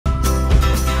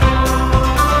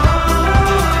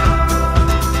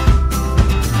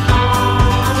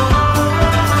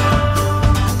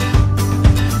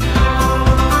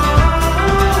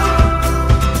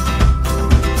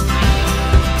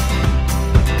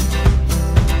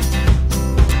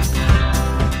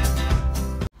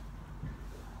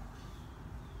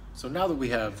now that we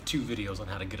have 2 videos on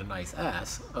how to get a nice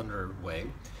ass underway,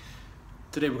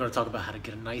 today we're going to talk about how to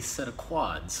get a nice set of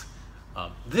quads.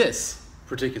 This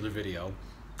particular video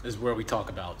is where we talk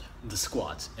about the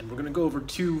squats, and we're going to go over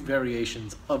 2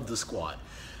 variations of the squat.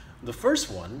 The first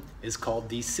one is called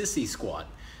the sissy squat.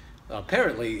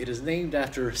 Apparently, it is named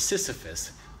after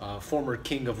Sisyphus, former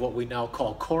king of what we now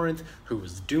call Corinth, who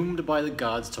was doomed by the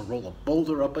gods to roll a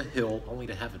boulder up a hill only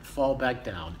to have it fall back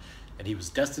down, and he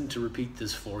was destined to repeat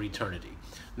this for eternity.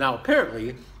 Now,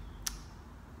 apparently,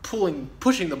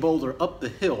 pushing the boulder up the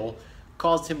hill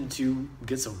caused him to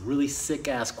get some really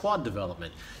sick-ass quad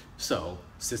development. So,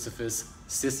 Sisyphus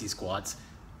sissy squats,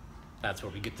 that's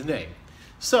where we get the name.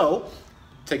 So,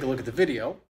 take a look at the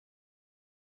video.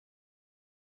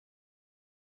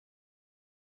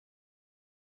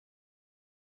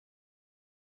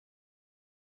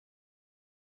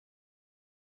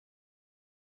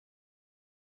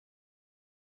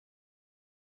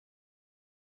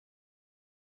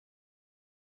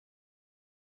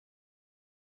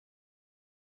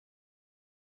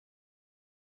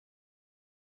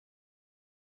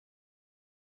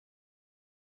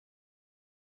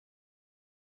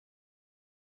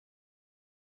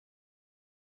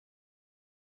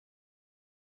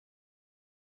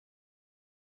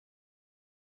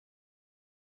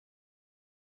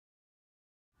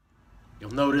 You'll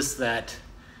notice that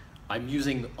I'm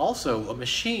using also a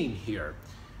machine here.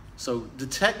 So the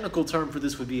technical term for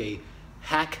this would be a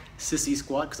hack sissy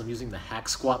squat, because I'm using the hack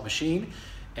squat machine.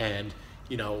 And,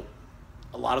 you know,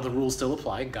 a lot of the rules still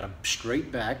apply. Got a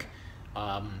straight back.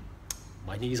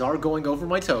 My knees are going over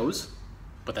my toes,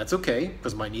 but that's okay,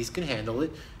 because my knees can handle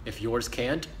it. If yours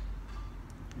can't,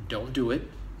 don't do it.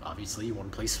 Obviously, you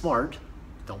want to play smart.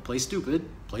 Don't play stupid,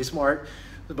 play smart.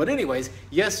 But anyways,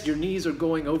 yes, your knees are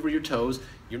going over your toes.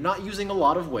 You're not using a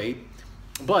lot of weight,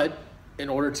 but in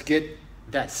order to get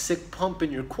that sick pump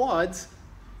in your quads,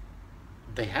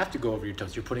 they have to go over your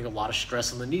toes. You're putting a lot of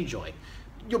stress on the knee joint.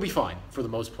 You'll be fine for the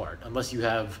most part, unless you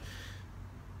have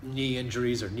knee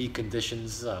injuries or knee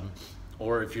conditions,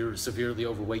 or if you're severely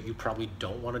overweight, you probably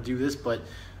don't want to do this. But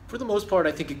for the most part,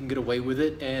 I think you can get away with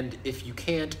it. And if you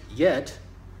can't yet,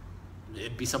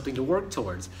 it'd be something to work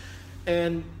towards.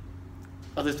 And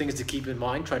other things to keep in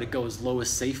mind: try to go as low as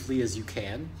safely as you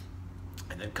can,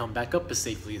 and then come back up as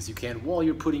safely as you can while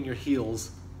you're putting your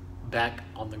heels back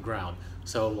on the ground.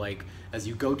 So like, as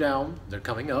you go down, they're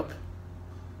coming up,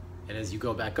 and as you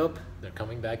go back up, they're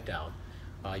coming back down.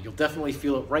 You'll definitely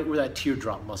feel it right where that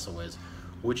teardrop muscle is,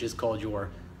 which is called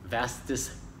your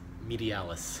vastus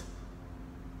medialis.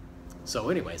 So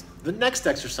anyways, the next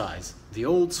exercise, the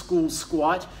old school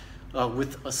squat,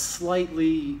 with a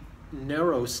slightly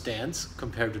narrow stance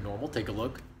compared to normal. Take a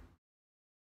look.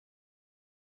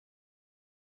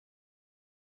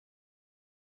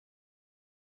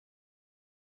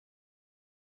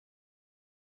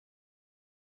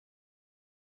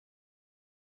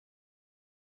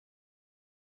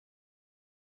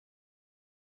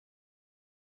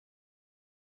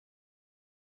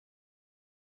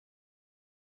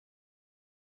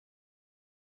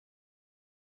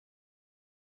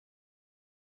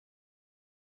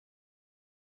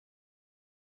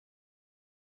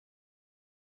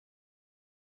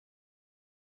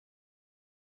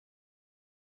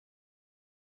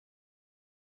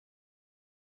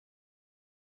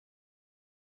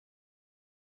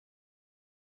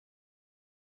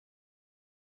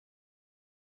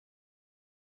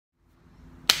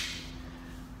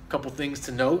 Couple things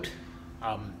to note,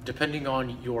 depending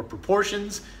on your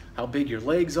proportions, how big your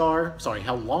legs are,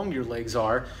 how long your legs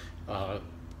are,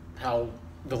 how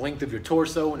the length of your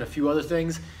torso, and a few other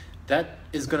things, that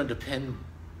is going to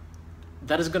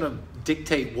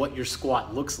dictate what your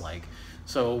squat looks like.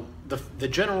 So the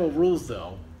general rules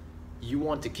though, you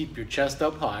want to keep your chest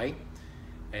up high,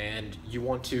 and you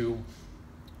want to,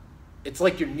 it's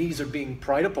like your knees are being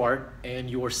pried apart and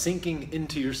you're sinking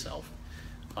into yourself.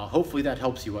 Hopefully that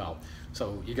helps you out.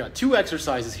 So you got 2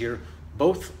 exercises here,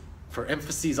 both for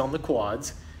emphases on the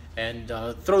quads, and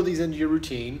throw these into your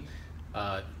routine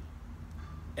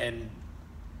and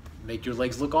make your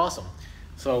legs look awesome.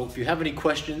 So if you have any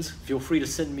questions, feel free to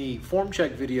send me form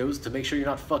check videos to make sure you're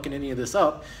not fucking any of this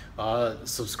up.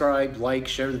 Subscribe, like,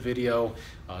 share the video,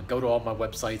 go to all my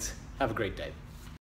websites. Have a great day.